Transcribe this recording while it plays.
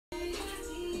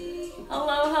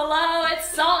Hello, hello, it's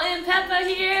Salt and Peppa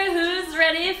here. Who's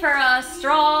ready for a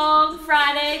strong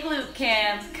Friday glute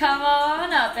camp? Come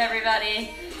on up,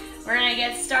 everybody. We're gonna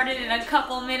get started in a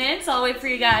couple minutes. I'll wait for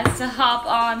you guys to hop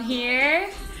on here.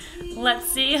 Let's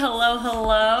see, hello,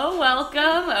 hello,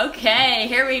 welcome. Okay,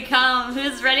 here we come.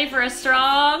 Who's ready for a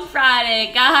strong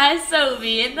Friday? Guys,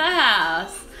 Sophie in the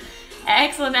house.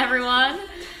 Excellent, everyone.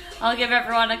 I'll give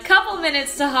everyone a couple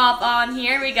minutes to hop on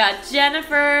here. We got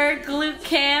Jennifer, glute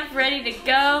camp, ready to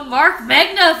go. Mark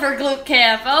Magna for glute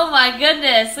camp. Oh my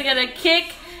goodness, we're gonna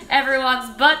kick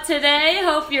everyone's butt today.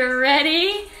 Hope you're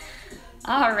ready.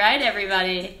 All right,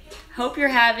 everybody. Hope you're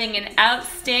having an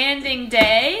outstanding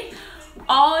day.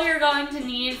 All you're going to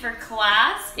need for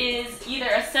class is either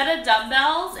a set of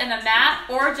dumbbells and a mat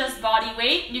or just body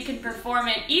weight. You can perform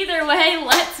it either way.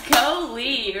 Let's go,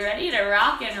 Lee. Ready to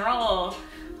rock and roll.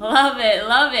 Love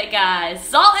it, guys.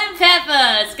 Salt and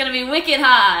pepper. It's going to be wicked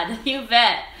hot. You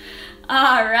bet.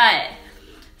 All right.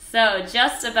 So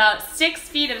just about 6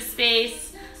 feet of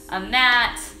space, a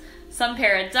mat, some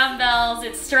pair of dumbbells.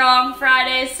 It's Strong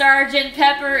Friday. Sergeant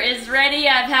Pepper is ready.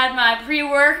 I've had my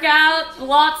pre-workout,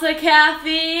 lots of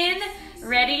caffeine,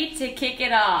 ready to kick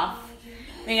it off.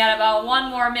 We got about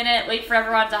 1 more minute. Wait for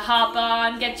everyone to hop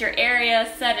on. Get your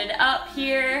area set it up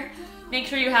here. Make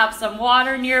sure you have some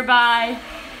water nearby.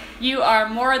 You are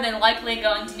more than likely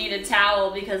going to need a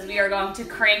towel because we are going to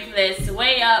crank this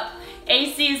way up.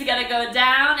 AC is going to go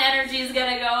down. Energy is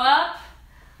going to go up.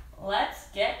 Let's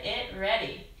get it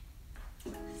ready.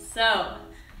 So,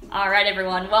 all right,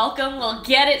 everyone, welcome. We'll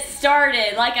get it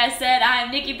started. Like I said, I am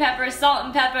Nikki Pepper, Salt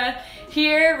and Pepper,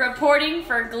 here reporting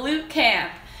for glute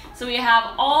camp. So we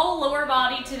have all lower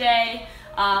body today,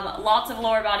 lots of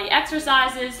lower body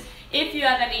exercises. If you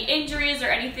have any injuries or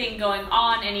anything going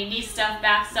on, any knee stuff,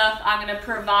 back stuff, I'm going to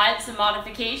provide some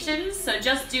modifications. So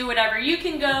just do whatever you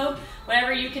can go,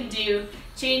 whatever you can do,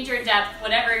 change your depth,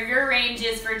 whatever your range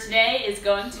is for today is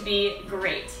going to be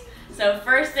great. So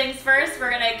first things first, we're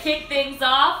going to kick things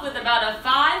off with about a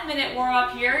 5-minute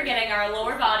warm-up here, getting our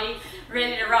lower body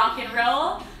ready to rock and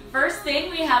roll. First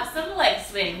thing, we have some leg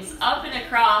swings, up and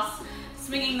across,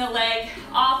 swinging the leg,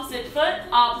 opposite foot,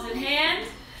 opposite hand.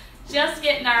 Just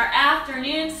getting our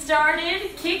afternoon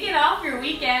started. Kick it off your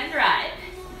weekend right.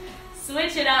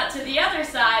 Switch it out to the other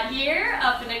side here,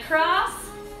 up and across.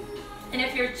 And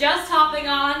if you're just hopping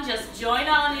on, just join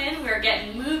on in. We're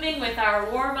getting moving with our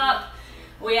warm-up.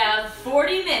 We have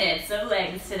 40 minutes of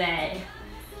legs today.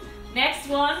 Next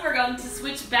one, we're going to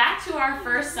switch back to our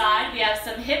first side. We have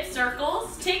some hip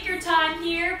circles. Take your time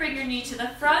here. Bring your knee to the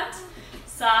front,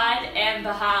 side, and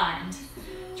behind.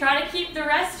 Try to keep the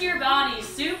rest of your body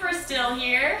super still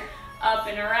here, up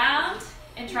and around,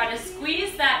 and try to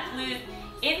squeeze that glute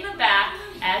in the back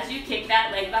as you kick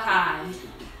that leg behind.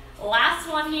 Last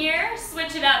one here,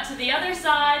 switch it out to the other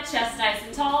side, chest nice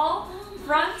and tall,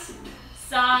 front,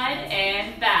 side,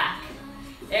 and back.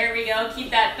 There we go,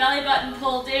 keep that belly button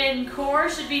pulled in, core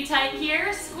should be tight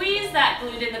here, squeeze that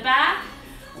glute in the back.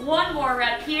 1 more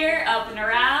rep here, up and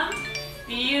around.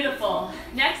 Beautiful.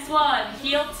 Next one,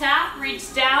 heel tap,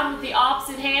 reach down with the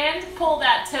opposite hand, pull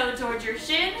that toe towards your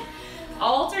shin,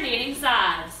 alternating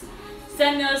sides.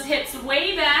 Send those hips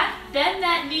way back, bend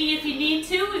that knee if you need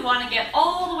to. We want to get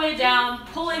all the way down,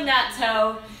 pulling that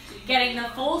toe, getting the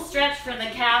full stretch from the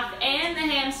calf and the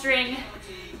hamstring.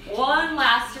 1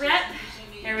 last rep.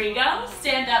 Here we go.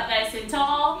 Stand up nice and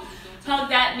tall. Hug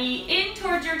that knee in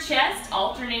towards your chest,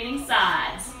 alternating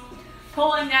sides.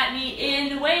 Pulling that knee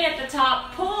in, way at the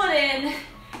top, pull it in,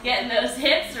 getting those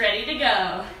hips ready to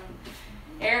go.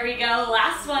 There we go,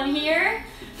 last one here.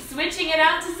 Switching it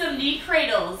out to some knee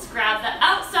cradles. Grab the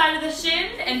outside of the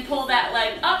shin and pull that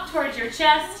leg up towards your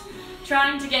chest,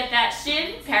 trying to get that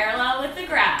shin parallel with the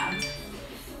ground.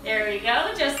 There we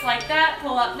go, just like that.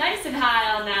 Pull up nice and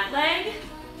high on that leg.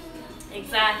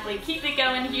 Exactly, keep it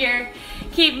going here.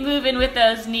 Keep moving with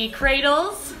those knee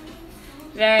cradles.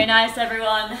 Very nice,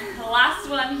 everyone. Last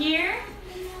one here.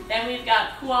 Then we've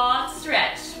got quad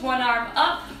stretch. 1 arm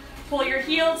up, pull your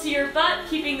heel to your butt,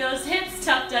 keeping those hips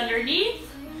tucked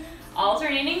underneath.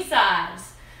 Alternating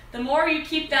sides. The more you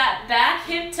keep that back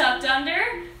hip tucked under,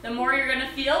 the more you're going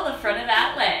to feel the front of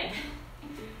that leg.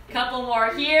 Couple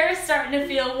more here. Starting to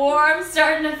feel warm,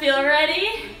 starting to feel ready.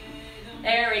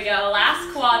 There we go.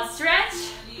 Last quad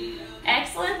stretch.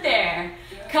 Excellent there.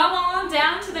 Come on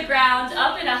down to the ground,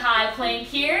 up in a high plank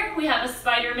here. We have a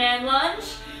Spider-Man lunge.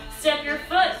 Step your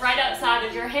foot right outside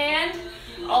of your hand,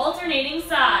 alternating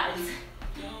sides.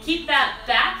 Keep that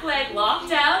back leg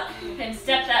locked out and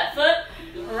step that foot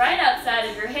right outside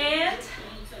of your hand.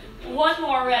 1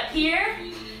 more rep here.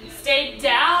 Stay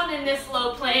down in this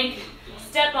low plank.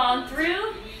 step on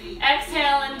through.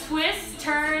 Exhale and twist,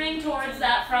 turning towards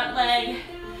that front leg.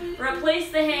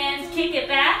 Replace the hands, kick it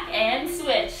back, and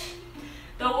switch.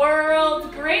 The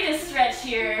world's greatest stretch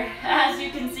here, as you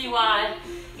can see why.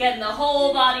 Getting the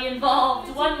whole body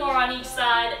involved. One more on each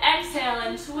side. Exhale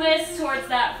and twist towards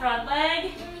that front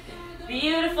leg.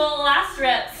 Beautiful, last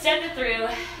rep, step it through.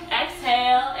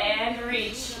 Exhale and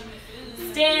reach.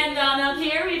 Stand on up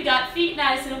here, we've got feet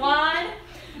nice and wide.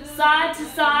 Side to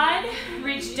side,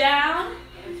 reach down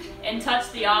and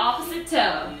touch the opposite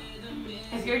toe.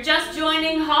 If you're just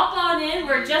joining, hop on in.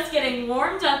 We're just getting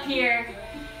warmed up here.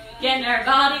 Getting our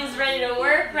bodies ready to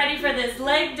work, ready for this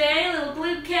leg day, little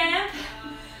glute camp.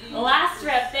 Last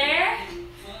rep there.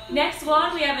 Next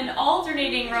one, we have an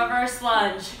alternating reverse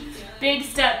lunge. Big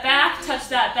step back, touch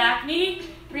that back knee.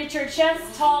 Reach your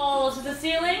chest tall to the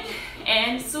ceiling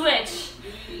and switch.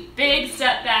 Big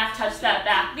step back, touch that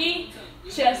back knee.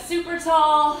 Chest super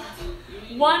tall.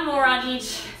 One more on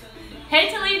each. Hey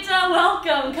Talita,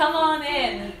 welcome, come on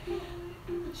in.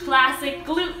 Classic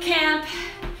glute camp,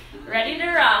 ready to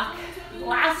rock.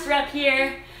 Last rep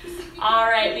here. All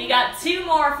right, we got 2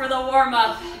 more for the warm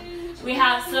up. We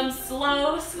have some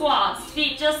slow squats,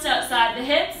 feet just outside the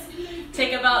hips.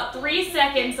 Take about 3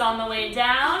 seconds on the way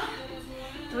down,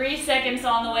 3 seconds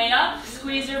on the way up.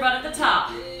 Squeeze your butt at the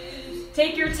top.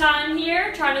 Take your time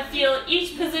here, try to feel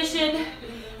each position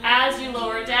as you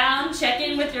lower down. Check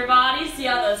in with your body, see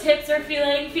how those hips are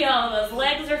feeling, feel how those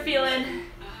legs are feeling.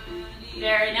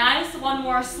 Very nice. One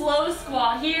more slow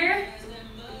squat here.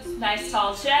 Nice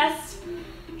tall chest.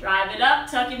 Drive it up,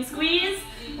 tuck and squeeze.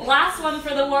 Last one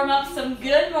for the warm-up, some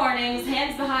good mornings.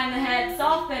 Hands behind the head,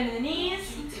 soft bend in the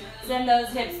knees. Send those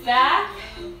hips back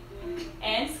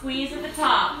and squeeze at the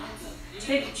top.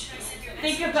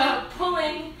 Think about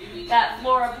pulling that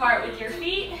floor apart with your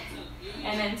feet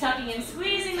and then tucking and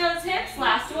squeezing those hips.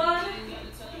 Last one.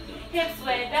 Hips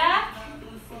way back.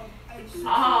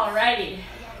 Alrighty.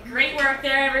 Great work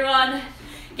there, everyone.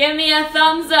 Give me a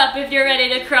thumbs up if you're ready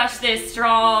to crush this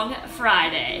strong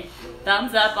Friday.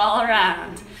 Thumbs up all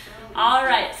around. All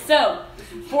right, so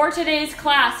for today's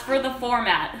class, for the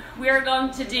format, we are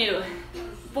going to do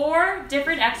 4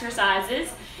 different exercises.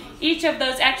 Each of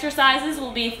those exercises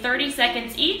will be 30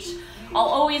 seconds each. I'll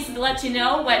always let you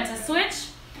know when to switch.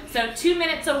 So 2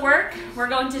 minutes of work. We're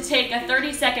going to take a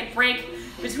 30-second break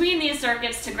between these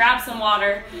circuits to grab some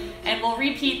water, and we'll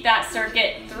repeat that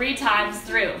circuit 3 times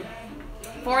through.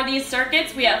 For these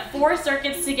circuits, we have 4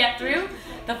 circuits to get through.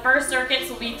 The first circuits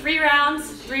will be 3 rounds,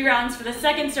 3 rounds for the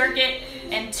second circuit,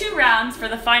 and 2 rounds for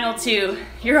the final 2.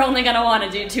 You're only gonna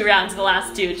wanna do 2 rounds of the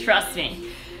last 2, trust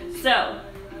me. So,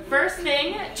 first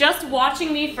thing, just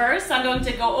watching me first, I'm going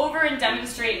to go over and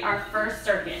demonstrate our first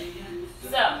circuit.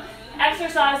 So,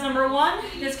 exercise number 1,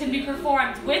 this can be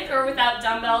performed with or without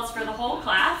dumbbells for the whole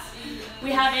class.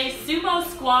 We have a sumo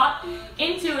squat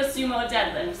into a sumo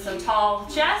deadlift. So tall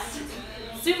chest,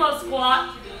 sumo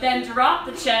squat, then drop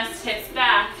the chest, hips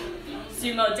back,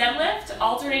 sumo deadlift,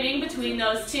 alternating between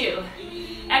those 2.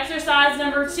 Exercise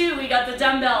number 2, we got the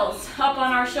dumbbells up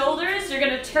on our shoulders. You're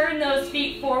gonna turn those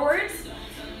feet forwards.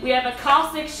 We have a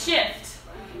Cossack shift,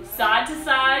 side to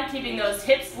side, keeping those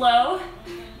hips low,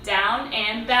 down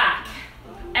and back.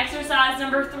 Exercise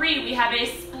number 3, we have a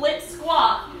split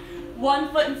squat.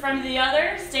 1 foot in front of the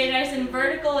other, stay nice and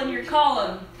vertical in your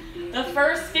column. The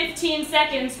first 15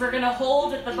 seconds we're gonna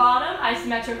hold at the bottom,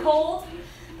 isometric hold.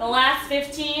 The last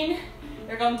 15,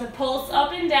 you're going to pulse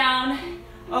up and down.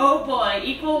 Oh boy,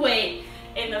 equal weight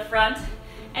in the front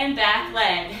and back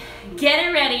leg. Get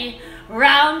it ready,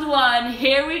 round 1,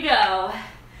 here we go.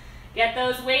 Get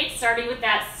those weights starting with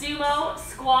that sumo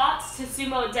squat to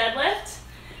sumo deadlift.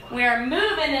 We're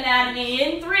moving anatomy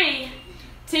in 3,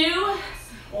 2,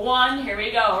 1, here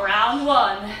we go, round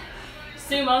 1.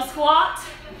 Sumo squat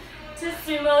to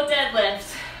sumo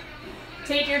deadlift.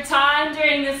 Take your time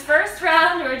during this first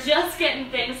round, we're just getting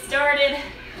things started.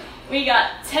 We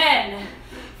got 10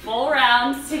 full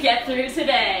rounds to get through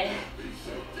today.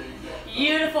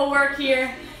 Beautiful work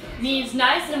here. Knees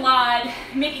nice and wide,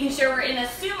 making sure we're in a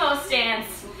sumo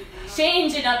stance.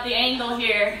 Changing up the angle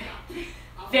here.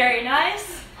 Very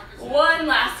nice. 1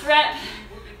 last rep.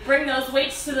 Bring those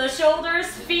weights to the shoulders,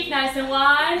 feet nice and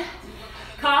wide.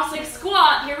 Cossack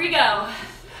squat, here we go.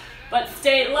 But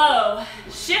stay low,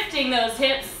 shifting those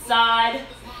hips side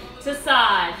to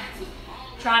side.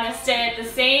 Trying to stay at the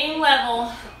same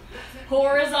level.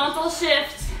 Horizontal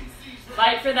shift.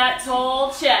 Fight for that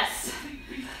tall chest.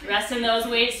 Resting those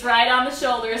weights right on the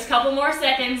shoulders. Couple more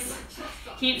seconds.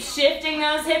 Keep shifting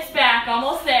those hips back.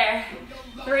 Almost there.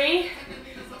 3,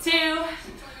 2,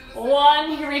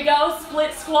 1. Here we go.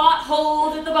 Split squat.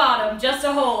 Hold at the bottom. Just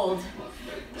a hold.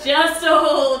 Just a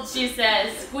hold, she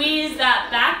says. Squeeze that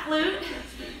back glute.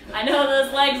 I know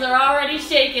those legs are already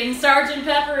shaking. Sergeant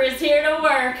Pepper is here to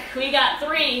work. We got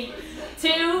 3,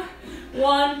 2,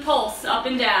 1, pulse up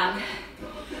and down.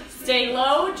 Stay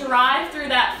low, drive through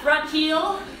that front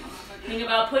heel. Think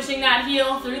about pushing that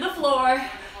heel through the floor.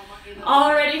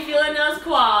 Already feeling those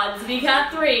quads. We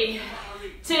got 3,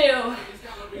 2,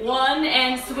 1,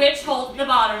 and switch, hold the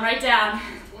bottom, right down.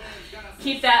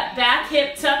 Keep that back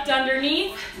hip tucked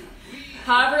underneath.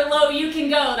 However low you can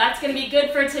go, that's gonna be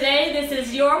good for today. This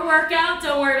is your workout,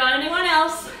 don't worry about anyone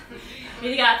else.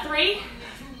 We got 3,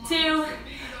 2,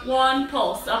 1,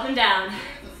 pulse, up and down.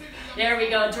 There we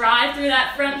go, drive through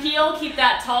that front heel, keep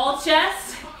that tall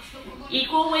chest.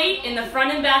 Equal weight in the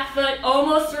front and back foot,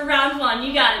 almost through round 1.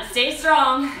 You got it, stay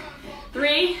strong.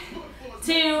 3,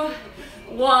 2,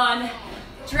 1.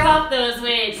 Drop those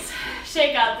weights,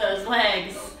 shake out those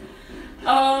legs.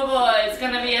 Oh boy, it's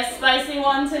gonna be a spicy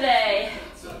one today.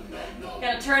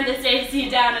 Gonna turn this AC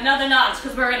down another notch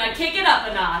because we're gonna kick it up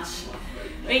a notch.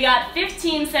 We got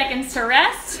 15 seconds to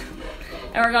rest,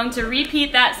 and we're going to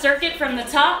repeat that circuit from the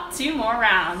top, 2 more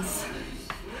rounds.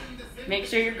 Make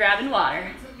sure you're grabbing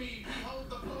water.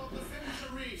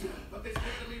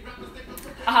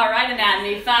 All right,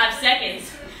 anatomy, 5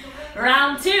 seconds.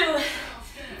 Round 2,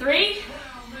 3,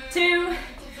 2,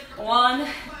 1,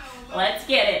 let's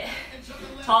get it.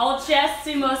 Tall chest,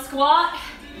 sumo squat,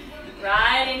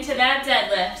 right into that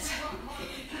deadlift.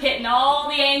 Hitting all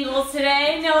the angles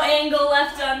today, no angle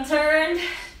left unturned.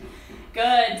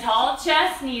 Good, tall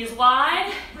chest, knees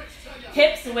wide,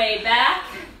 hips way back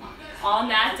on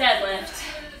that deadlift.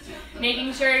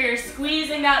 Making sure you're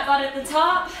squeezing that butt at the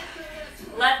top.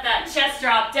 Let that chest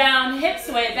drop down, hips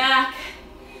way back.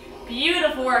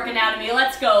 Beautiful work, anatomy.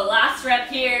 Let's go. Last rep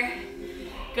here.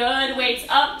 Good. Weights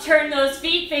up. Turn those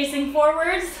feet facing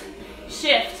forwards.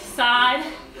 Shift side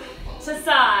to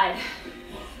side.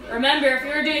 Remember, if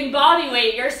you're doing body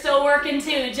weight, you're still working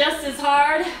too, just as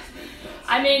hard.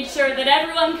 I made sure that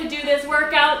everyone could do this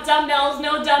workout. Dumbbells,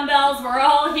 no dumbbells. We're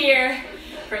all here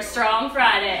for Strong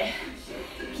Friday.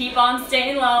 Keep on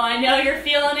staying low. I know you're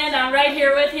feeling it. I'm right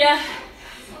here with you.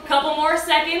 Couple more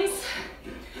seconds.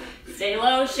 Stay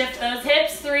low, shift those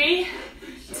hips. 3,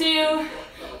 2,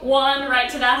 1, right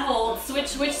to that hold.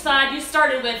 Switch which side you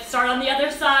started with. Start on the other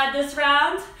side this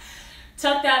round.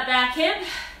 Tuck that back hip.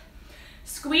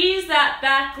 Squeeze that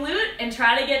back glute and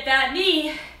try to get that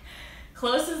knee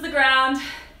close as the ground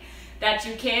that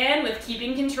you can with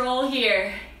keeping control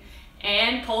here.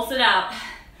 And pulse it out.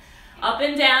 Up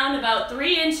and down about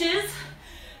 3 inches.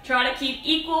 Try to keep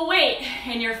equal weight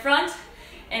in your front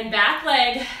and back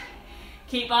leg.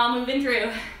 Keep on moving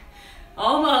through.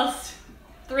 Almost.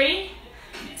 3,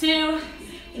 2,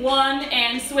 1,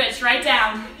 and switch right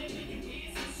down.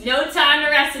 No time to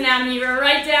rest, anatomy. We're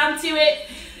right down to it.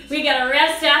 We gotta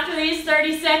rest after these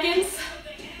 30 seconds.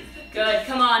 Good,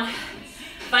 come on.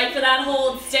 Fight for that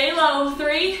hold. Stay low.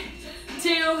 3,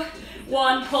 2,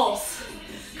 1, pulse.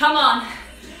 Come on.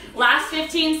 Last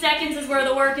 15 seconds is where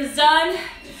the work is done.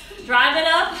 Drive it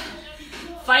up.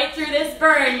 Fight through this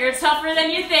burn. You're tougher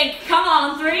than you think. Come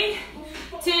on. 3,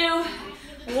 2,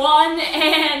 1,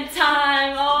 and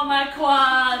time. Oh, my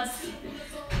quads.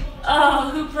 Oh,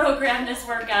 who programmed this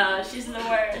workout? She's the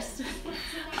worst.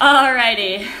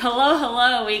 Alrighty. Hello,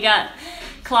 hello. We got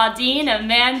Claudine,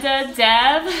 Amanda,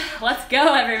 Deb. Let's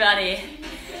go, everybody.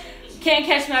 Can't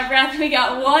catch my breath. We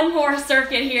got one more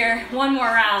circuit here. One more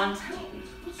round.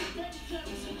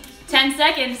 10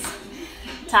 seconds.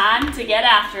 Time to get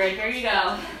after it. Here you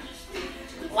go.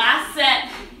 Last set.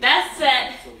 Best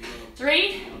set.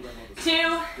 3,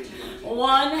 2,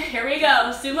 1. Here we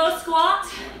go. Sumo squat.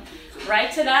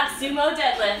 Right to that sumo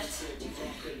deadlift.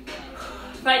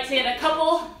 Fight to get a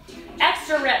couple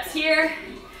extra reps here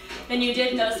than you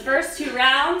did in those first 2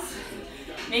 rounds.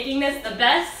 Making this the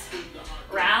best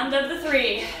round of the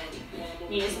 3.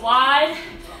 Knees wide.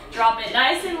 Drop it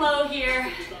nice and low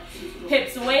here.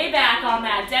 Hips way back on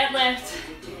that deadlift.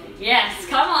 Yes,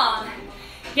 come on.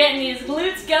 Getting these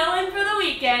glutes going for the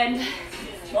weekend.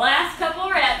 Last couple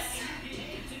reps.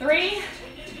 3,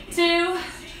 2,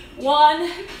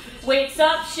 1. Weights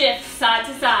up, shift side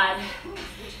to side.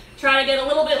 Try to get a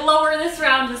little bit lower this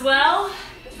round as well.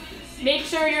 Make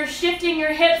sure you're shifting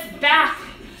your hips back,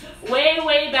 way,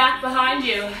 way back behind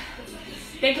you.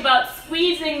 Think about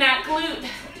squeezing that glute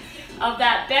of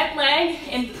that bent leg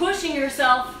and pushing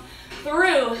yourself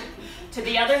through to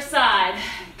the other side.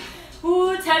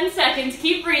 Ooh, 10 seconds.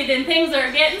 Keep breathing. Things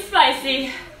are getting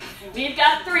spicy. We've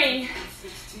got 3,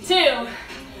 2,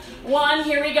 1.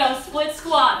 Here we go. Split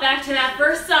squat. Back to that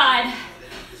first side.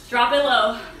 Drop it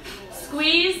low.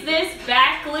 squeeze this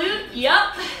back glute.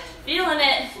 Yup, feeling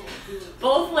it.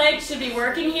 Both legs should be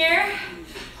working here.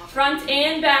 Front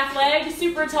and back leg,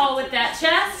 super tall with that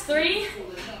chest. 3,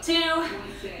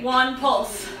 2, 1,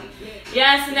 pulse.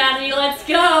 Yes, anatomy, let's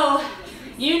go.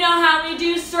 You know how we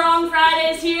do strong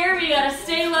Fridays here. We gotta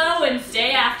stay low and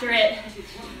stay after it.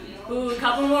 Ooh, a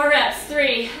couple more reps.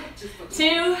 3,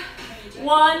 2,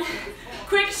 1.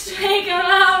 Quick shake them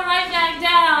out, right back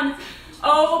down.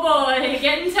 Oh boy,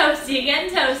 getting toasty,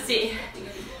 getting toasty.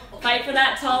 Fight for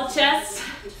that tall chest.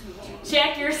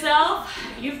 Check yourself.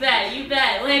 You bet, you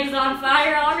bet. Legs on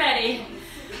fire already.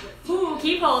 Ooh,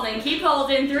 keep holding, keep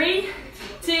holding. 3,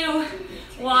 2,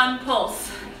 1,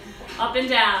 pulse. Up and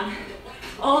down.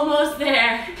 Almost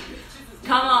there.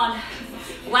 Come on.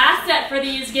 Last set for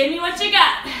these. Give me what you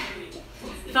got.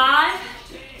 5,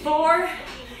 4,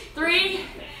 3,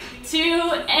 2,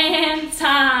 and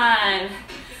time.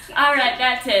 All right,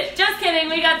 that's it. Just kidding,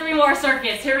 we got 3 more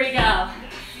circuits. Here we go.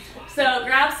 So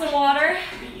grab some water.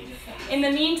 In the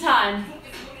meantime,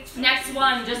 next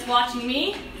one, just watching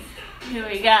me. Here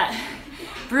we got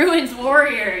Bruin's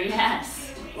Warrior,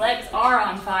 yes. Legs are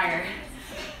on fire.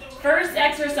 First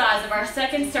exercise of our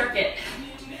second circuit.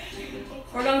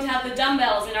 We're going to have the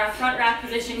dumbbells in our front rack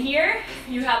position here.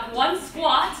 You have 1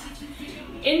 squat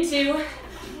into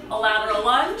a lateral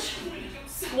lunge,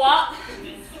 squat,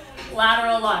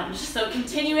 lateral lunge. So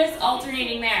continuous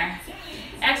alternating there.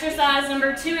 Exercise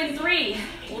number 2 and 3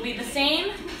 will be the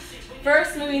same.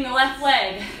 First, moving the left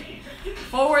leg.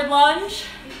 Forward lunge,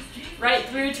 right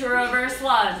through to a reverse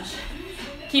lunge.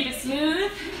 Keep it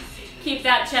smooth, keep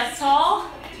that chest tall.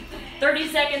 30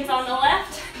 seconds on the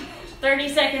left, 30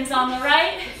 seconds on the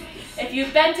right. If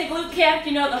you've been to glute camp,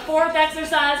 you know the 4th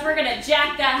exercise, we're gonna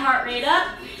jack that heart rate up.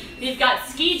 We've got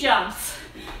ski jumps,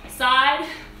 side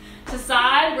to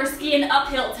side. We're skiing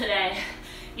uphill today.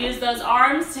 Use those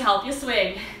arms to help you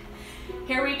swing.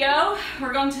 Here we go.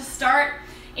 We're going to start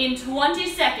in 20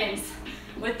 seconds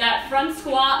with that front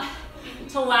squat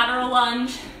to lateral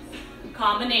lunge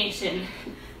combination.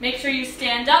 Make sure you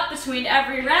stand up between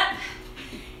every rep.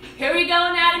 Here we go,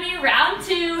 anatomy, round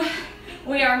 2.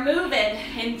 We are moving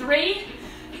in 3,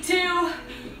 2,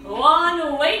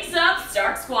 1. Weights up,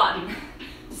 start squatting.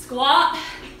 Squat,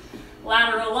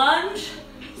 lateral lunge,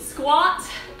 squat,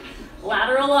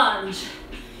 lateral lunge.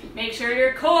 Make sure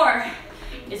your core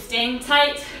is staying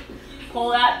tight. Pull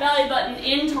that belly button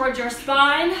in towards your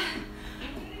spine.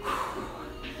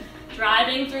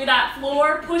 Driving through that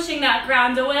floor, pushing that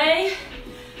ground away.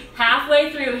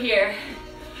 Halfway through here.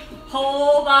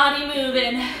 Whole body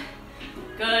moving.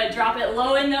 Good, drop it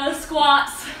low in those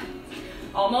squats.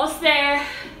 Almost there.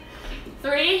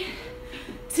 3,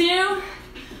 2,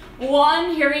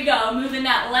 1, here we go. Moving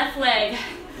that left leg.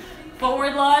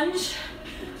 Forward lunge,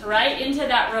 right into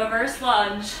that reverse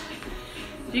lunge.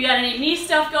 If you got any knee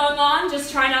stuff going on,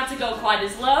 just try not to go quite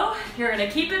as low. You're gonna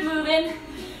keep it moving.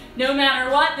 No matter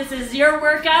what, this is your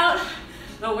workout,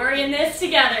 but we're in this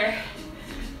together.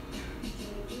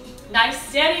 Nice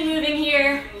steady moving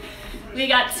here. We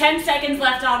got 10 seconds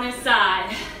left on this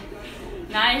side.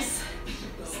 Nice,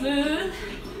 smooth,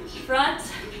 front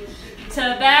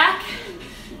to back.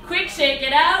 Quick shake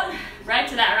it out, right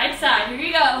to that right side. Here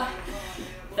you go.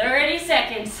 30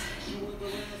 seconds.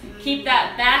 Keep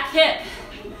that back hip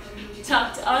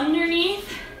tucked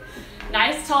underneath.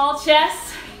 Nice tall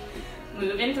chest.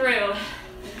 Moving through.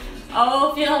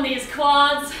 Oh, feeling these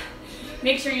quads.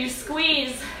 Make sure you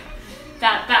squeeze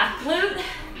that back glute.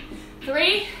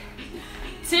 3,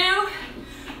 2,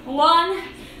 1.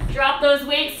 Drop those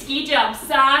weights, ski jump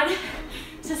side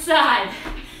to side.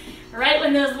 Right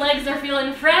when those legs are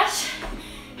feeling fresh,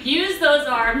 use those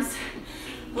arms.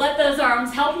 Let those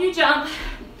arms help you jump.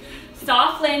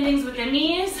 Soft landings with the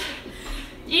knees.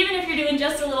 Even if you're doing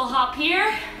just a little hop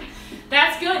here,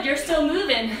 that's good, you're still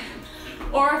moving.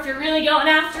 Or if you're really going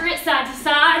after it, side to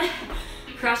side,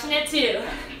 crushing it too.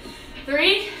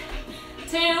 3,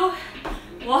 2,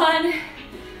 1,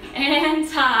 and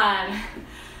time.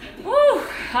 Woo,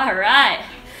 all right.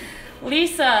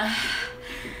 Lisa,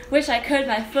 wish I could,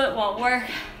 my foot won't work.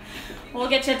 We'll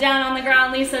get you down on the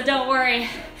ground, Lisa, don't worry.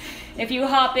 If you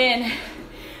hop in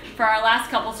for our last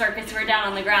couple circuits, we're down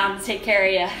on the ground to take care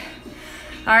of you.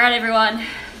 All right, everyone.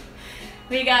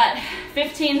 We got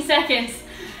 15 seconds.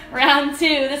 Round 2,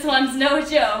 this one's no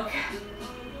joke.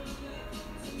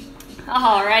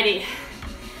 Alrighty,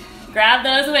 grab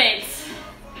those weights.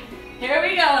 Here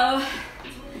we go.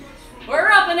 We're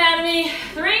up, anatomy.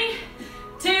 3,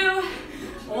 2,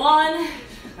 1.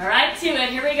 Right to it,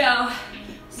 here we go.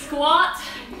 Squat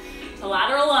to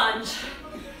lateral lunge.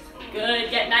 Good,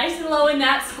 get nice and low in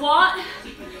that squat.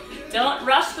 Don't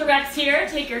rush the reps here.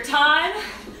 Take your time.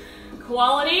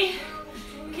 Quality,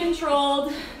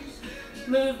 controlled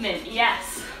movement.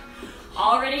 Yes.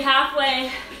 Already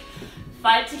halfway.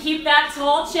 Fight to keep that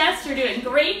tall chest. You're doing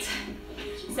great.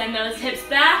 Send those hips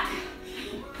back.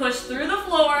 Push through the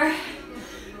floor.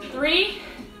 3,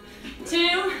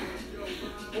 2,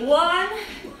 1.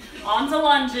 Onto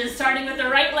lunges, starting with the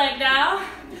right leg now.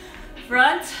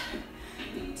 Front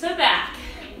to back.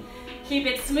 Keep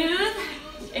it smooth.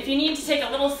 If you need to take a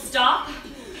little stop,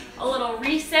 a little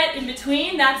reset in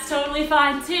between, that's totally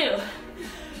fine too.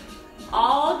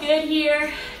 All good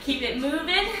here. Keep it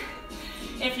moving.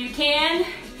 If you can,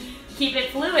 keep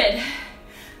it fluid.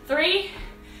 3,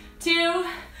 2,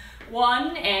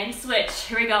 1, and switch.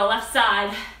 Here we go, left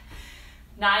side.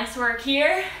 Nice work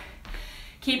here.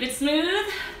 Keep it smooth.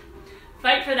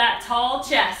 Fight for that tall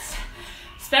chest,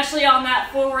 especially on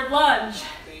that forward lunge.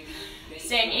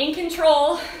 Staying in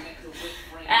control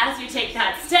as you take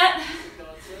that step.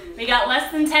 We got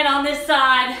less than 10 on this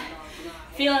side.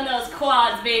 Feeling those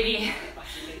quads, baby.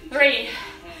 3,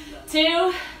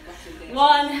 2,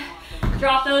 1.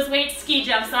 Drop those weights, ski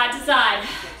jump side to side.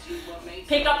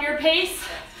 Pick up your pace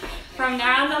from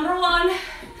round number 1.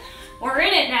 We're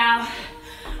in it now.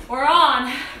 We're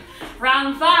on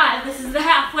round 5. This is the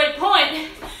halfway point.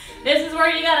 This is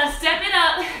where you gotta step it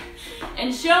up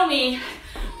and show me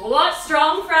what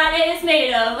Strong Friday is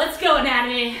made of. Let's go,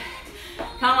 anatomy.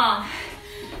 Come on.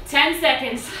 10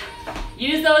 seconds.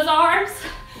 Use those arms.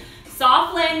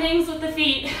 Soft landings with the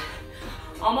feet.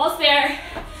 Almost there.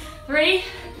 3,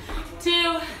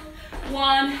 2,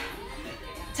 1.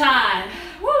 Time.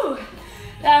 Woo.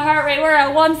 That heart rate, we're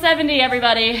at 170,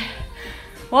 everybody.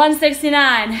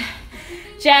 169.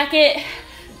 Jack it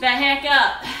the heck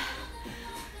up.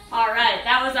 All right,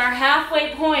 that was our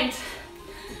halfway point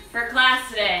for class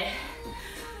today.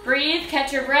 Breathe,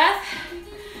 catch your breath.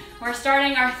 We're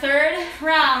starting our 3rd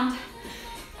round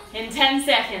in 10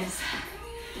 seconds.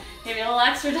 Give me a little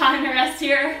extra time to rest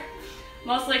here,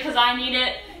 mostly because I need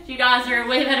it. You guys are in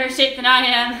way better shape than I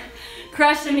am,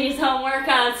 crushing these home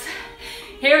workouts.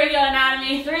 Here we go,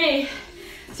 anatomy. 3,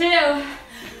 2,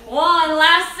 1,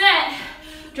 last set.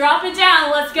 Drop it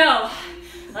down, let's go.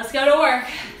 Let's go to work.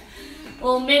 A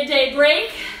little midday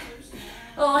break,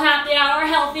 a little happy hour,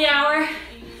 healthy hour.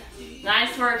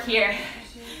 Nice work here.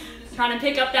 Trying to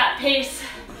pick up that pace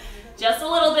just a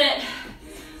little bit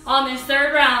on this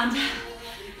 3rd round.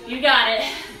 You got it.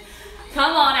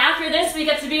 Come on, after this we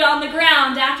get to be on the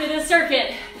ground after this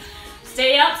circuit.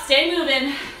 Stay up, stay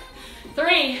moving.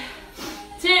 3,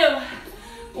 2,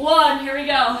 1, here we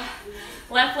go.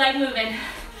 Left leg moving.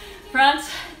 Front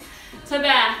to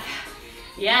back.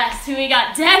 Yes, who we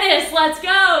got? Dennis, let's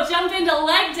go. Jump into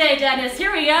leg day, Dennis.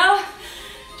 Here we go.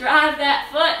 Drive that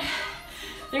foot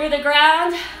through the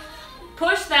ground.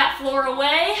 Push that floor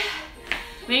away.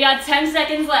 We got 10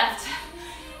 seconds left.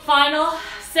 Final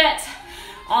set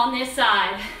on this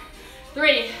side.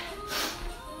 3,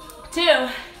 2,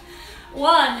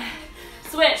 1.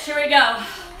 Switch, here we go.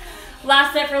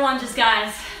 Last set for lunges,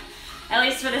 guys. At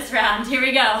least for this round. Here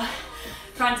we go.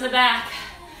 Front to back.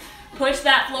 Push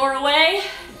that floor away.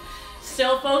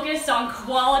 Still focused on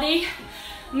quality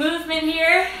movement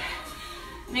here.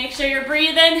 Make sure you're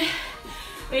breathing.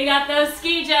 We got those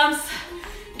ski jumps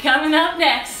coming up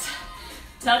next.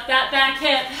 Tuck that back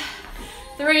hip.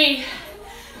 3,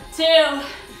 2,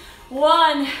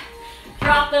 1.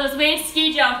 Drop those weights,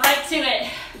 ski jump right to it.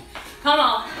 Come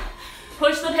on.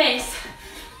 Push the pace.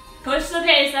 Push the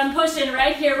pace. I'm pushing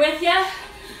right here with you.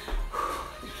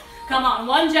 Come on,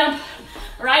 1 jump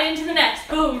right into the next.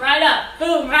 Boom, right up.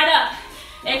 Boom, right up.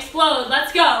 Explode.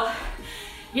 Let's go.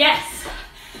 Yes.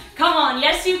 Come on.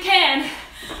 Yes, you can.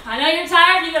 I know you're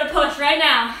tired. You gotta push right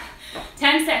now.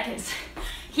 10 seconds.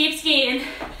 Keep skiing.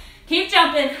 Keep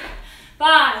jumping.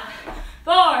 5,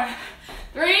 4,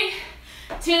 3,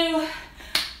 2,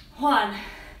 1. All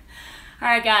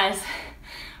right, guys.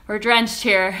 We're drenched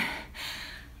here.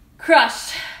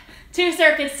 Crushed. 2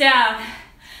 circuits down.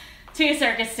 2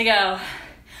 circuits to go.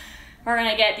 We're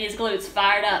gonna get these glutes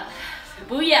fired up.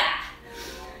 Booyah!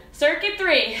 Circuit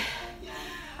 3.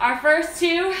 Our first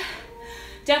 2,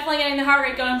 definitely getting the heart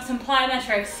rate going, some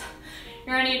plyometrics.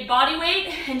 You're gonna need body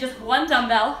weight and just 1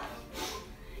 dumbbell.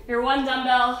 Your 1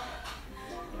 dumbbell,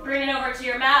 bring it over to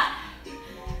your mat.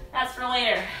 That's for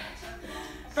later.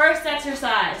 First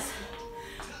exercise,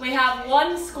 we have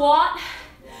 1 squat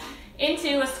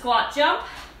into a squat jump.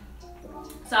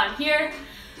 So I'm here,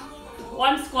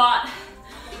 1 squat,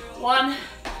 1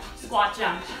 squat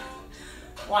jump.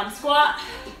 1 squat,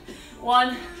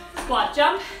 1 squat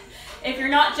jump. If you're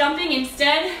not jumping,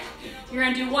 instead, you're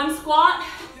gonna do 1 squat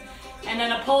and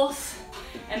then a pulse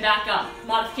and back up.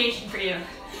 Modification for you.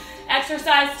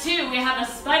 Exercise 2, we have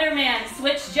a Spider-Man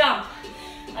switch jump.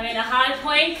 I'm in a high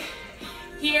plank.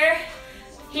 Here,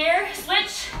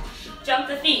 switch, jump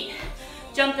the feet.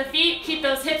 Jump the feet, keep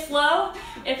those hips low.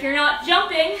 If you're not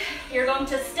jumping, you're going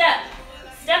to step.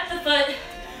 Step the foot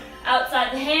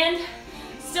outside the hand,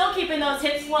 still keeping those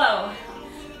hips low.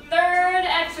 Third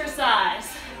exercise.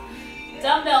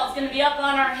 Dumbbell's gonna be up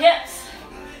on our hips.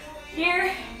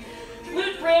 Here,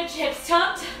 glute bridge, hips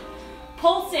tucked,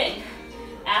 pulsing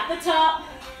at the top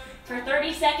for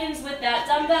 30 seconds with that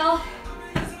dumbbell.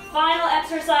 Final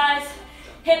exercise,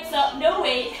 hips up, no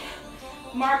weight,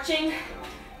 marching,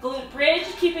 glute bridge,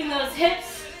 keeping those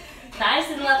hips nice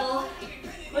and level,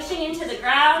 pushing into the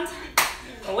ground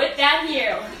with that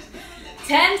heel.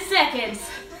 10 seconds.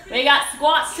 We got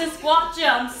squats to squat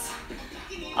jumps.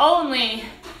 Only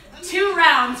 2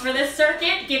 rounds for this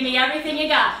circuit. Give me everything you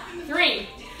got. 3,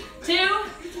 2,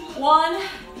 1,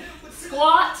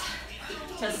 squat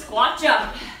to squat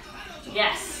jump.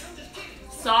 Yes.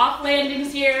 Soft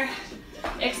landings here.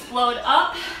 Explode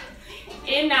up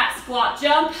in that squat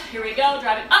jump. Here we go.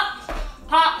 Driving up,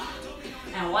 hop,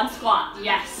 and 1 squat.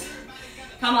 Yes.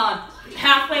 Come on.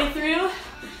 Halfway through.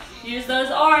 Use those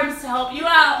arms to help you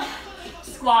out.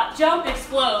 Squat, jump,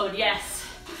 explode. Yes.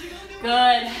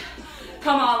 Good.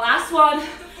 Come on, last one.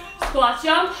 Squat,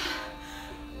 jump.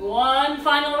 1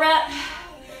 final rep.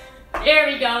 There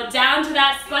we go. Down to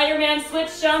that Spider-Man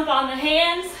switch jump on the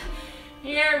hands.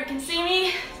 Here, we can see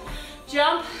me.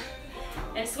 Jump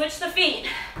and switch the feet.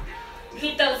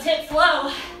 Keep those hips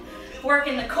low.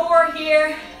 Working the core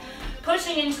here.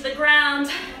 Pushing into the ground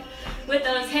with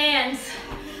those hands.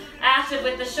 Active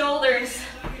with the shoulders.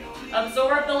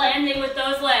 Absorb the landing with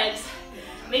those legs.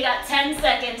 We got 10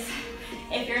 seconds.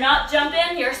 If you're not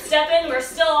jumping, you're stepping. We're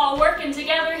still all working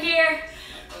together here.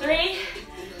 3,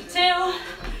 2,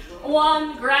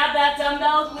 1. Grab that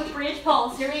dumbbell, glute bridge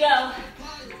pulse. Here we go.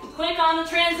 Quick on the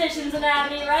transitions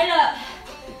anatomy, right up.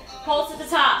 Pulse at the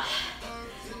top.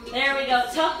 There we go.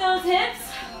 Tuck those hips.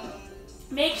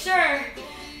 Make sure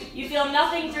you feel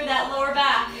nothing through that lower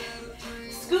back.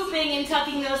 Scooping and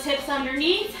tucking those hips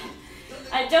underneath.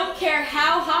 I don't care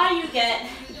how high you get,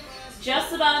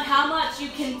 just about how much you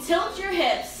can tilt your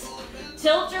hips,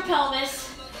 tilt your pelvis,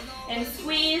 and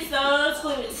squeeze those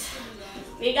glutes.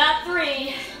 We got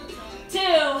 3, 2,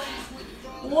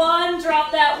 1.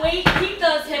 Drop that weight, keep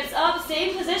those hips up,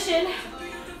 same position.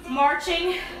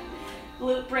 Marching,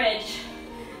 glute bridge.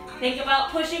 Think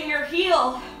about pushing your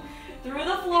heel through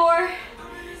the floor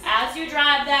as you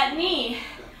drive that knee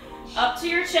up to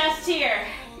your chest here.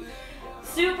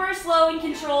 Super slow and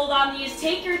controlled on these.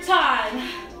 Take your time.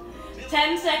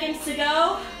 10 seconds to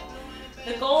go.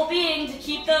 The goal being to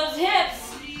keep those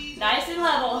hips nice and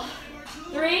level.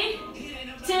 3,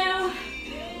 2,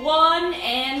 1,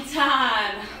 and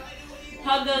time.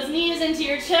 Hug those knees into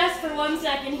your chest for 1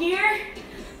 second here.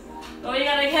 But we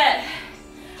gotta get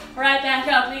right back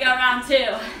up. We got round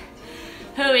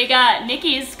 2. Who we got?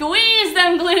 Nikki, squeeze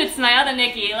them glutes. My other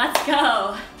Nikki, let's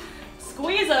go.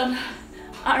 Squeeze them.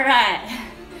 All right.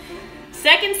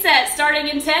 Second set starting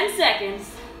in 10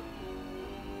 seconds.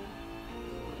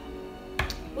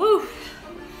 Woo.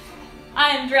 I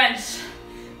am drenched.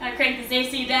 I crank this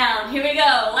AC down. Here we go.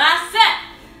 Last set.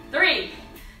 3,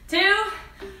 2,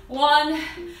 1.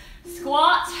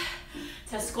 Squat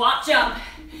to squat jump.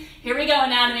 Here we go,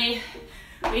 anatomy.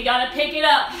 We gotta pick it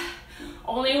up.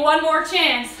 Only 1 more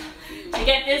chance to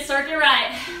get this circuit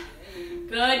right.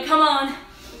 Good, come on.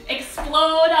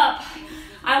 Explode up.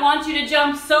 I want you to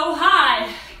jump so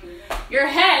high, your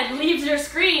head leaves your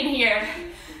screen here.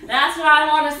 That's what I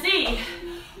want to see.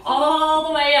 All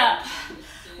the way up.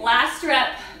 Last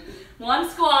rep. 1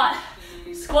 squat.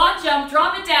 Squat jump,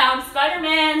 drop it down.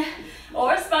 Spider-Man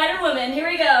or Spider-Woman. Here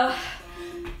we go.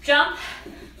 Jump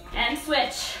and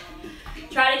switch.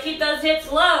 Try to keep those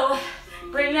hips low.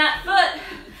 Bring that foot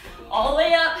all the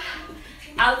way up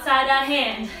outside that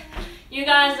hand. You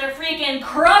guys are freaking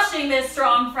crushing this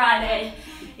Strong Friday.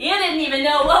 You didn't even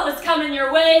know what was coming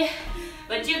your way,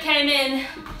 but you came in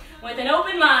with an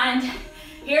open mind,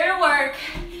 here to work,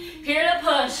 here to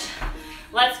push.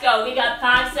 Let's go. We got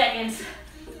 5 seconds.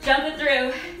 Jump it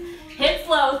through. Hips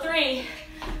low. 3,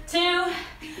 2,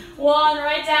 1.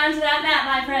 Right down to that mat,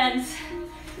 my friends.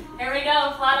 Here we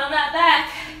go. Flat on that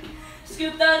back.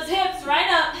 Scoop those hips right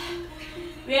up.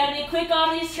 We gotta be quick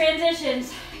on these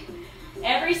transitions.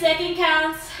 Every second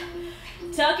counts.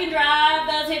 Tuck and drive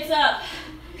those hips up.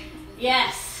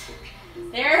 Yes.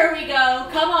 There we go.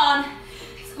 Come on.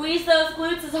 Squeeze those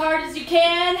glutes as hard as you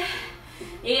can.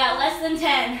 You got less than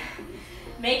 10.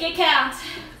 Make it count.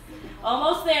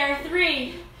 Almost there.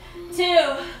 3,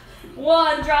 2,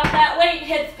 1. Drop that weight,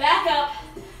 hips back up.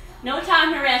 No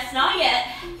time to rest, not yet.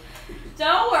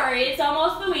 Don't worry, it's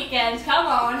almost the weekend. Come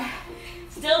on.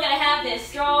 Still gonna have this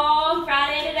strong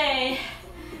Friday today.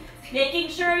 Making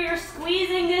sure you're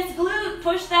squeezing this glute.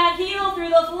 Push that heel through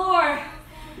the floor.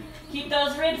 Keep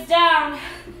those ribs down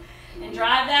and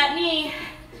drive that knee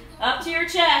up to your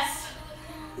chest.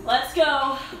 Let's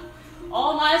go.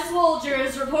 All my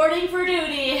swolediers reporting for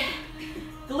duty.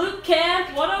 Glute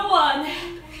Camp 101.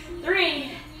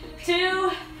 3,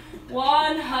 2,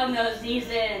 1. Hug those knees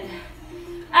in.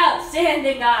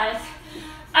 Outstanding, guys.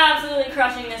 Absolutely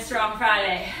crushing this strong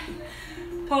Friday.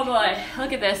 Oh boy,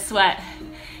 look at this sweat.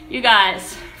 You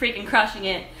guys, freaking crushing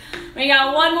it. We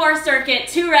got one more circuit,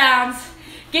 2 rounds.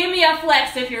 Give me a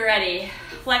flex if you're ready.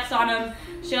 Flex on them.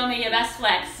 Show me your best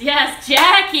flex. Yes,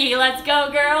 Jackie, let's go,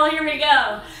 girl. Here we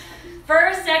go.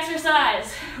 First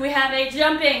exercise, we have a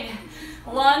jumping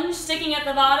lunge sticking at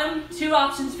the bottom. 2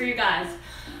 options for you guys.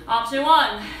 Option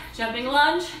 1, jumping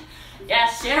lunge.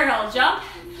 Yes, Cheryl, jump,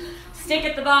 stick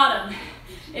at the bottom.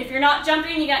 If you're not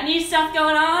jumping, you got knee stuff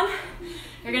going on,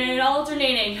 you're gonna need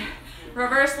alternating.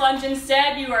 Reverse lunge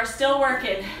instead, you are still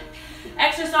working.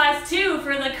 Exercise 2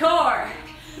 for the core.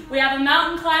 We have a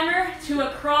mountain climber to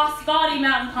a cross body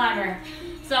mountain climber.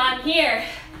 So I'm here,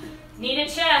 knee to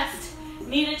chest,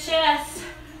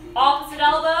 opposite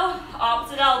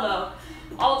elbow,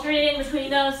 alternating between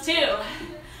those 2.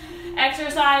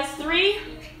 Exercise 3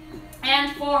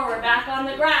 and 4, we're back on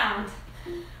the ground.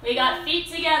 We got feet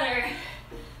together,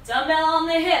 dumbbell on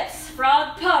the hips,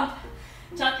 frog pump.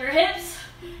 Tuck your hips,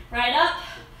 right up,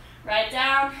 right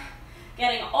down,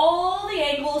 getting all the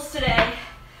angles today.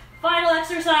 Final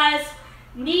exercise,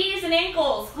 knees and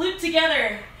ankles, glute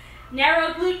together,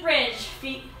 narrow glute bridge,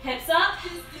 feet, hips up,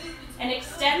 and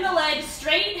extend the legs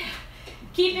straight,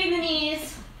 keeping the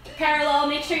knees parallel.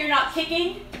 Make sure you're not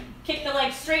kicking. Kick the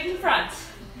legs straight in front.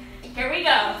 Here we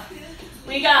go.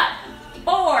 We got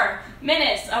 4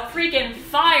 minutes of freaking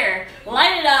fire.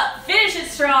 Light it up, finish it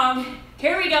strong.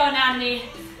 Here we go, anatomy.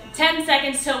 10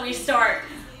 seconds till we start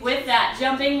with that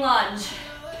jumping lunge.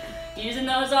 Using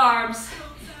those arms.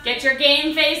 Get your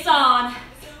game face on.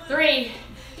 3,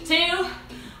 2,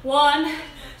 1,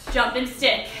 jump and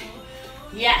stick.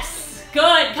 Yes,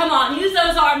 good, come on, use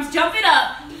those arms, jump it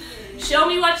up. Show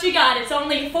me what you got. It's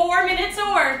only 4 minutes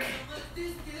of work.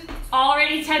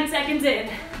 Already 10 seconds in.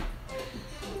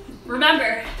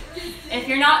 Remember, if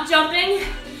you're not jumping,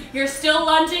 you're still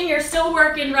lunging, you're still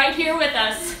working right here with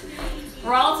us.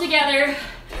 We're all together,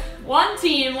 one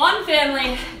team, one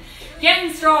family,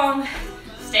 getting strong,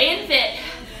 staying fit.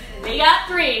 We got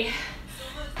 3,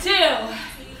 2,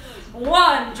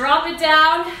 1. Drop it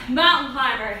down, mountain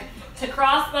climber to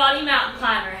cross-body mountain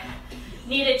climber.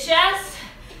 Knee to chest,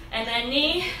 and then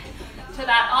knee to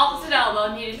that opposite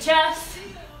elbow. Knee to chest,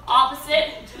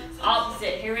 opposite,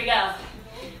 opposite. Here we go.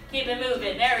 Keep it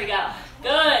moving. There we go.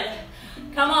 Good.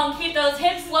 Come on, keep those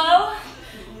hips low.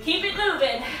 Keep it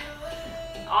moving.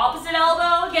 Opposite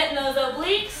elbow, getting those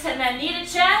obliques, and then knee to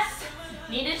chest,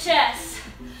 knee to chest.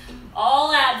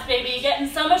 All abs, baby, getting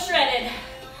some shredded.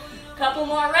 Couple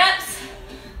more reps.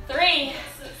 3,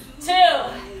 2,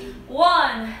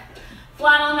 1.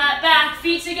 Flat on that back,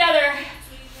 feet together.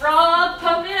 Frog,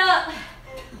 pump it up.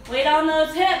 Weight on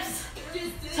those hips.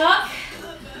 Tuck,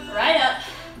 right up.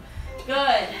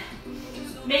 Good.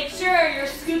 Make sure you're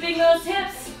scooping those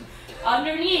hips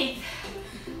underneath.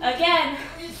 Again,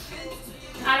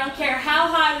 I don't care how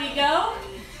high we go,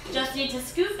 just need to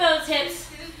scoop those hips,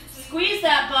 squeeze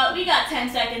that butt. We got 10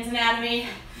 seconds, anatomy.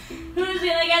 Who's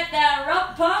gonna get that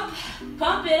rump pump?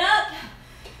 Pump it up.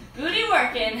 Booty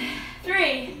working.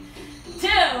 3, 2,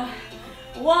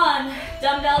 1.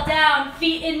 Dumbbell down,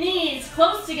 feet and knees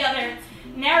close together.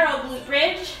 Narrow glute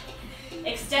bridge.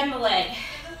 Extend the leg.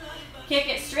 Kick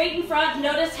it straight in front.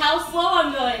 Notice how slow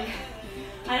I'm going.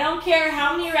 I don't care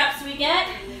how many reps we get.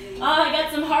 Oh, I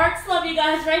got some hearts. Love you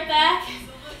guys right back.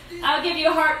 I'll give you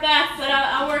a heart back, but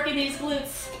I'll work in these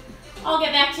glutes. I'll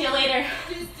get back to you later.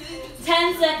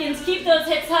 10 seconds. Keep those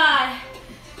hips high.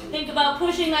 Think about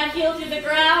pushing that heel through the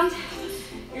ground.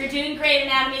 You're doing great,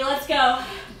 anatomy. Let's go.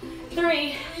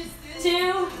 3,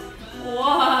 2, 1.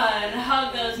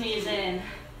 Hug those knees in.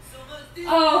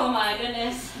 Oh my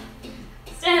goodness.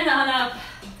 Stand on up.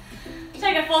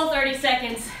 Take a full 30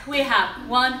 seconds. We have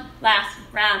one last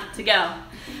round to go.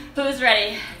 Who's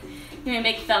ready? Give me a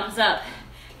big thumbs up.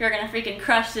 You're gonna freaking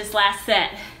crush this last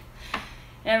set.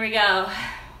 There we go.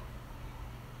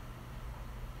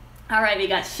 All right, we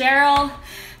got Cheryl.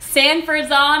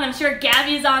 Sanford's on. I'm sure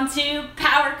Gabby's on too.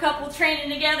 Power couple training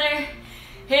together.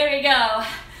 Here we go.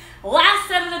 Last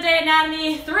set of the day,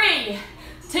 anatomy. 3,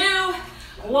 2,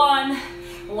 1.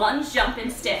 Lunge, jump,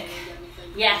 and stick.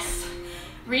 Yes.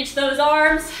 Reach those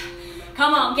arms.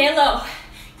 Come on, get low.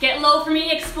 Get low for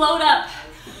me, explode up.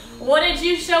 What did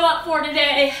you show up for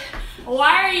today?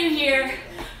 Why are you here?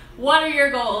 What are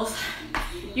your goals?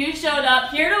 You showed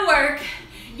up here to work,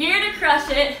 here to crush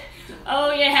it.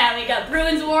 Oh yeah, we got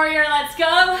Bruins Warrior, let's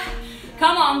go.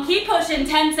 Come on, keep pushing,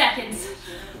 10 seconds.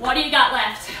 What do you got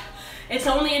left? It's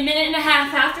only a minute and a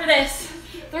half after this.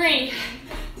 3,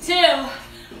 2,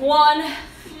 1.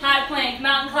 High plank,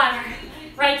 mountain climber.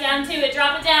 Right down to it,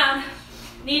 drop it down.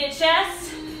 Knee to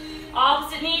chest,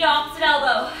 opposite knee, opposite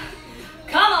elbow.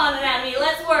 Come on, anatomy,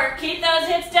 let's work. Keep those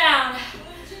hips down.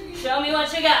 Show me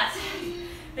what you got.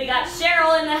 We got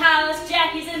Cheryl in the house,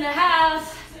 Jackie's in the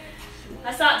house.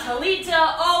 I saw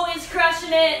Talita always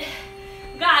crushing it.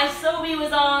 Guys, Sobi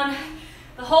was on.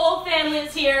 The whole family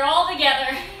is here all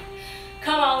together.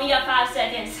 Come on, we got 5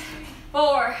 seconds.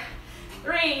 4,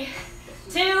 3,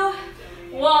 2,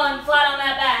 1. Flat on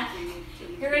that back.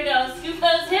 Here we go. Scoop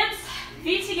those hips,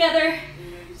 feet together.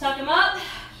 Tuck them up,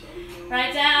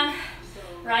 right down,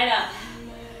 right up.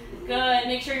 Good.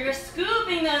 Make sure you're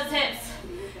scooping those hips.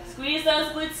 Squeeze those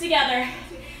glutes together.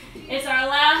 It's our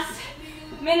last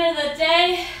minute of the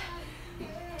day.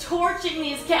 Torching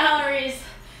these calories.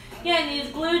 Getting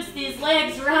these glutes, these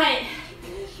legs right.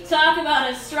 Talk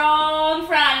about a strong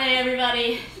Friday,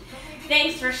 everybody.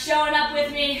 Thanks for showing up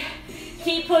with me.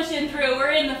 Keep pushing through.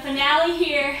 We're in the finale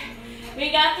here.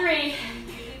 We got 3,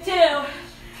 2,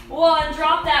 1.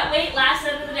 Drop that weight. Last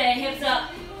set of the day. Hips up.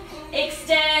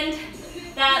 Extend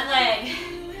that leg.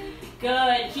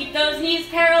 Good. Keep those knees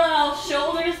parallel.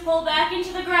 Shoulders pull back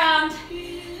into the ground.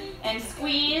 And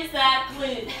squeeze that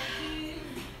glute.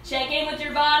 Check in with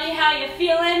your body. How you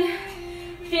feeling?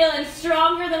 Feeling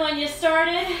stronger than when you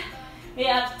started? We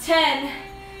have 10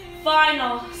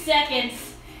 final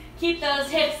seconds. Keep those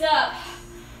hips up.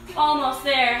 Almost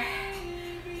there.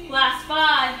 Last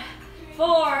 5,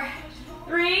 4,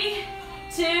 3,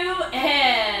 2,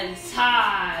 and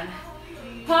time.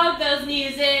 Hug those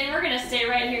knees in. We're gonna stay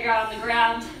right here on the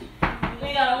ground.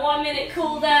 We got a 1-minute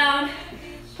cool down.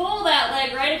 Pull that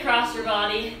leg right across your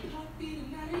body.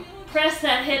 Press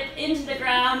that hip into the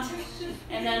ground.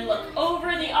 And then look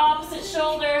over the opposite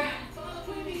shoulder.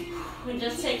 And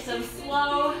just take some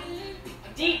slow,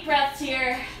 deep breaths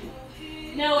here.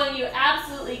 Knowing you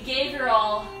absolutely gave your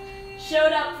all.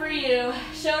 Showed up for you.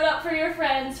 Showed up for your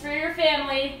friends, for your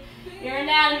family, your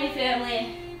anatomy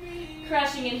family.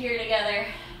 Crushing it here together.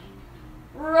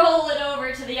 Roll it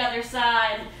over to the other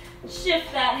side.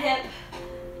 Shift that hip.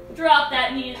 Drop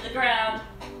that knee to the ground.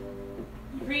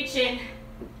 Reaching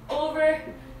over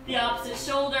the opposite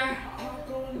shoulder.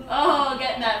 Oh,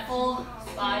 getting that full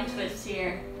spine twist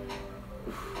here.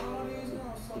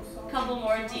 Couple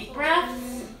more deep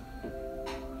breaths.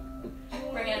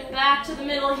 Bring it back to the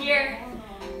middle here.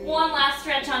 One last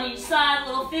stretch on each side.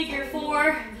 Little figure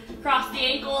 4. Cross the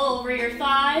ankle over your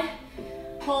thigh.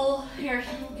 Pull your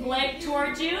leg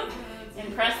towards you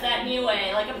and press that knee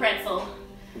away like a pretzel.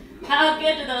 How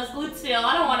good do those glutes feel?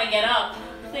 I don't want to get up.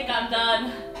 I think I'm done.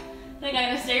 I think I'm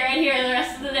going to stay right here the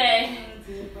rest of the day.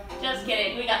 Just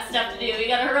kidding. We got stuff to do. We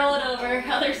got to roll it over.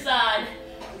 Other side.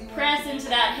 Press into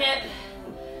that hip.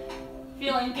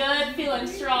 Feeling good. Feeling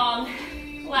strong.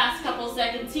 Last couple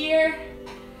seconds here.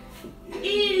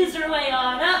 Ease your way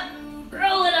on up.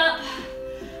 Roll it up.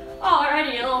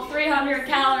 Alrighty, a little 300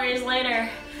 calories later.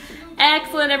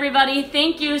 Excellent, everybody.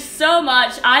 Thank you so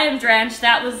much. I am drenched.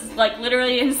 That was like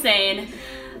literally insane.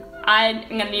 I'm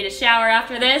gonna need a shower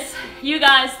after this. You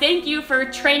guys, thank you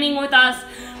for training with us.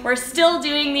 We're still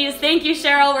doing these. Thank you,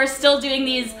 Cheryl. We're still doing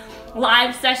these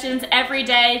live sessions every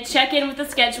day. Check in with the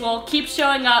schedule. Keep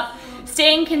showing up.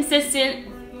 Staying consistent.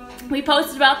 We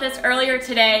posted about this earlier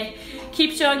today.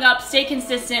 Keep showing up. Stay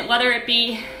consistent, whether it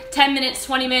be 10 minutes,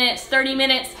 20 minutes, 30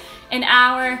 minutes, an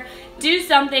hour. Do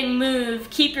something, move,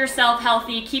 keep yourself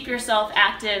healthy, keep yourself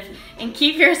active, and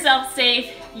keep yourself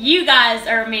safe. You guys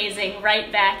are amazing.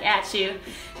 Right back at you.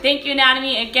 Thank you,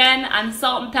 Anatomy. Again, I'm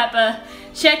Salt and Peppa.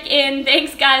 Check in.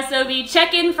 Thanks, guys, Sobi.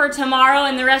 Check in for tomorrow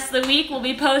and the rest of the week. We'll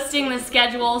be posting the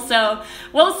schedule, so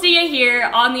we'll see you here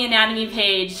on the Anatomy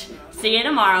page. See you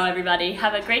tomorrow, everybody.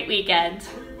 Have a great weekend.